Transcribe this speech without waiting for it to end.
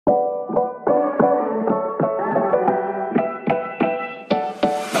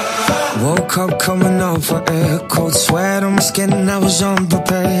cup coming up for air. Cold sweat on my skin, I was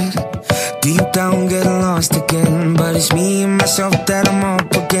unprepared. Deep down getting lost again, but it's me and myself that I'm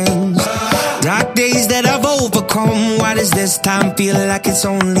up against. Dark days that I've overcome. Why does this time feel like it's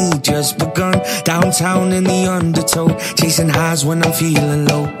only just begun? Downtown in the undertow, chasing highs when I'm feeling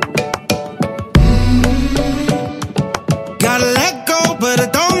low. Gotta let go, but I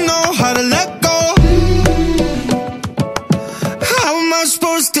don't know how to let go. How am I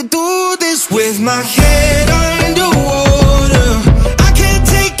supposed to do this with my head underwater? I can't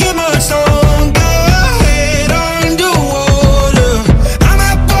take it much longer. Head underwater, I'm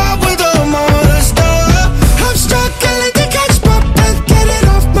at war with a monster. I'm struggling to catch my breath, get it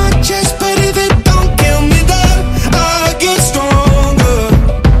off my chest. But if it don't kill me, then I'll get stronger.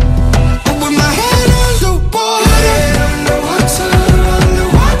 With my head underwater, head underwater,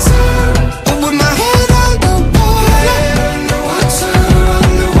 underwater. With my head underwater, head underwater,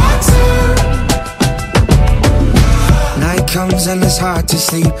 underwater. Night comes and it's hard to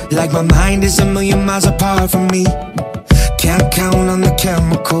sleep, like my mind is a million miles apart from me. Can't count on the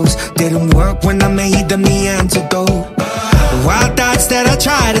chemicals, didn't work when I made them the antidote. Wild thoughts that I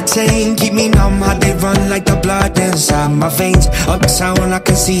try to tame keep me numb, how they run like the blood inside my veins. Uptown I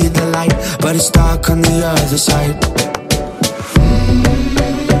can see the light, but it's dark on the other side.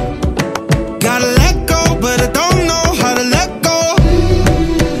 Gotta let go, but I don't know how to let go.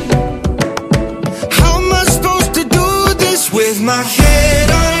 How am I supposed to do this with my head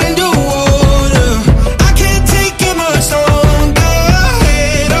underwater? I can't take it much longer.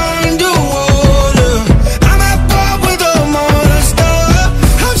 Head underwater, I'm at war with a monster.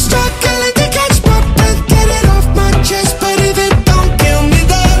 I'm struggling to catch my breath, get it off my chest. But if it don't kill me,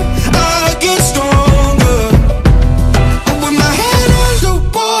 then I'll get stronger. With my head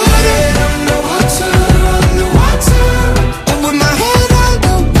underwater, head underwater, underwater. With my head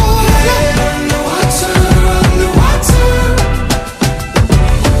underwater, head underwater, underwater.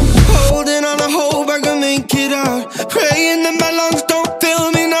 Holding on, I hope I can make it out. Praying that my lungs don't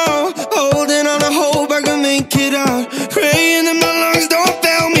fail me now. Holding on, I hope I can make it out. Praying that my lungs don't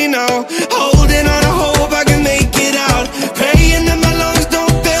fail me now. Holding on, I hope I can make it out. Praying that my lungs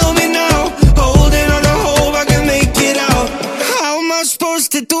don't fail me now. Holding on, I hope I can make it out. How am I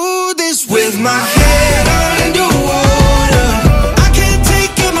supposed to do this with my head